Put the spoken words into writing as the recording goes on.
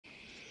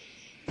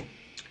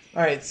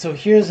Alright, so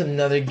here's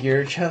another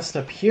gear chest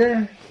up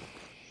here.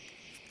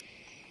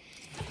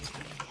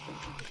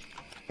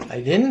 I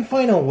didn't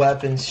find a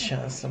weapons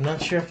chest. I'm not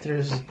sure if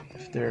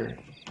there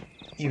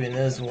even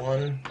is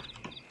one.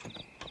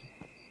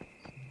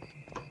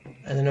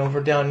 And then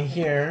over down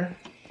here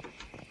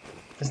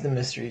is the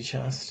mystery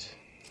chest.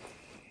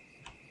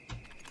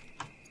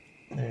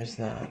 There's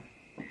that.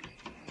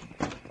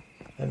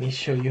 Let me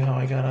show you how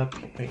I got up.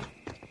 Wait,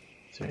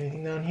 is there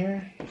anything down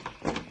here?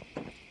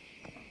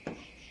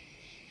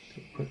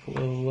 Quick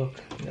little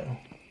look. No.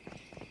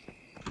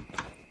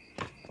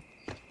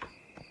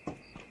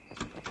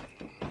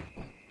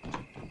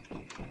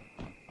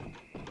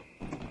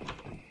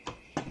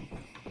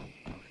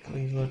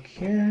 Quickly look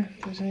here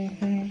if there's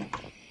anything.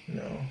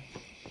 No.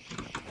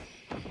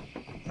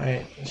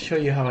 Alright, let's show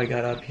you how I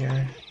got up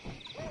here.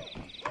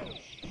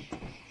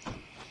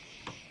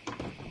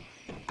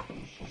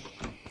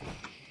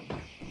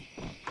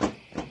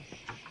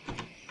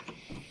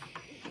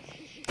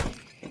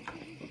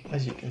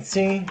 As you can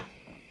see,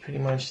 pretty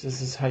much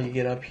this is how you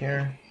get up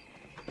here.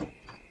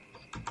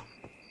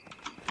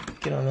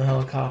 Get on the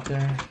helicopter.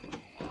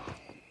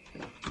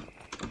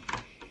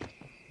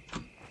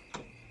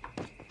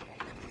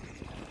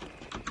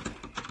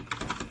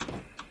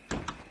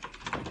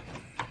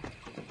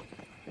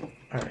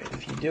 Alright,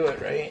 if you do it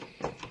right,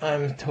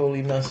 I'm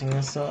totally messing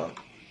this up.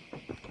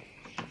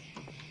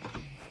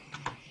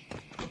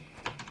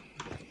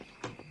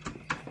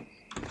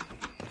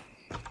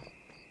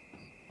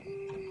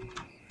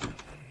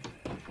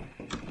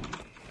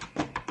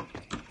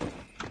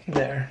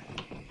 There.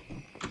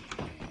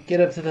 Get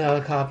up to the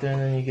helicopter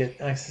and then you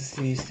get access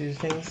to these two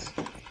things.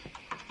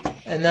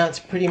 And that's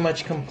pretty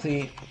much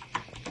complete.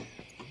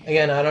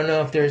 Again, I don't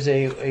know if there's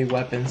a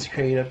weapons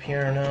crate up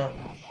here or not.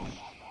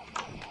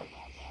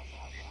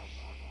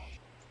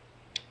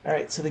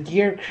 Alright, so the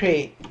gear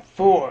crate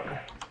for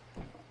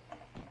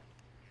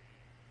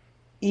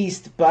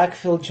East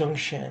Blackfell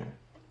Junction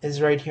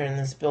is right here in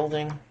this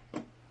building.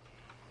 In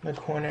the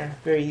corner.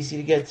 Very easy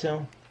to get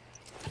to.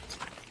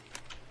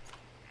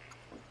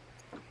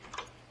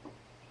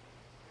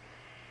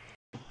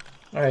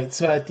 Alright,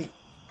 so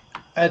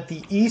at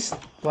the East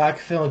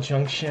Blackfell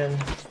Junction,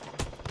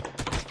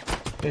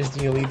 there's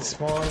the elite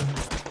spawn.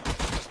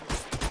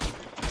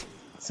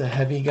 It's a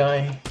heavy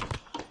guy.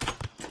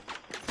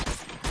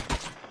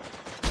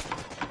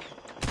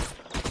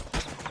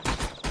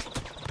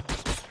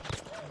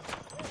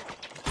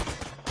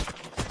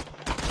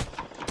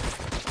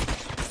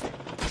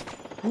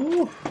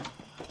 Woo.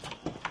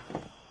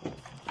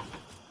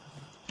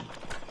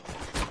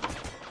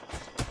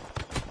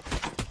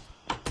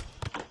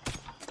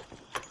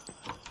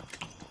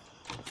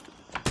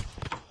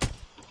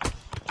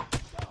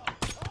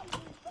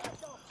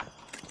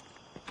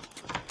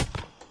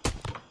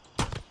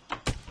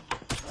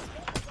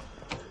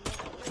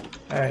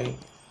 Alright,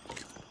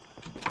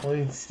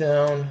 leads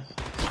down.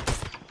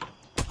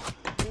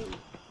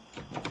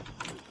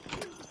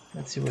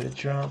 Let's see what it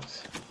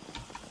drops.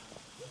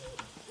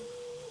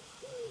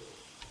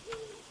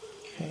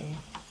 Okay,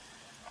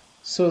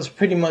 so it's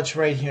pretty much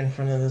right here in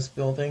front of this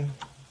building.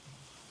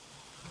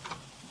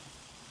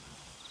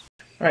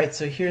 Alright,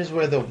 so here's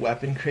where the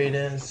weapon crate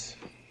is.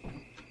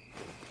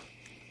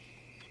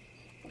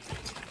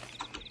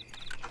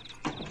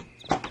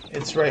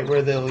 It's right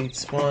where the elite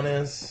spawn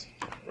is.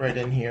 Right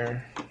in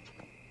here.